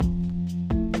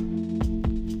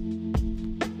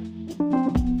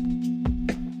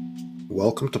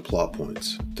Welcome to Plot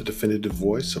Points, the definitive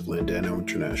voice of Landano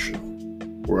International,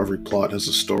 where every plot has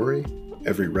a story,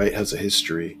 every right has a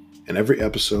history, and every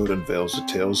episode unveils the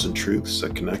tales and truths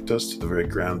that connect us to the very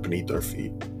ground beneath our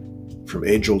feet. From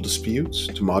age-old disputes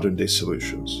to modern-day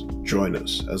solutions, join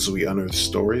us as we unearth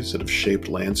stories that have shaped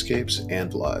landscapes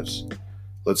and lives.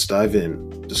 Let's dive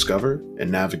in, discover, and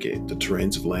navigate the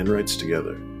terrains of land rights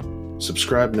together.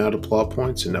 Subscribe now to Plot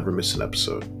Points and never miss an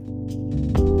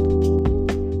episode.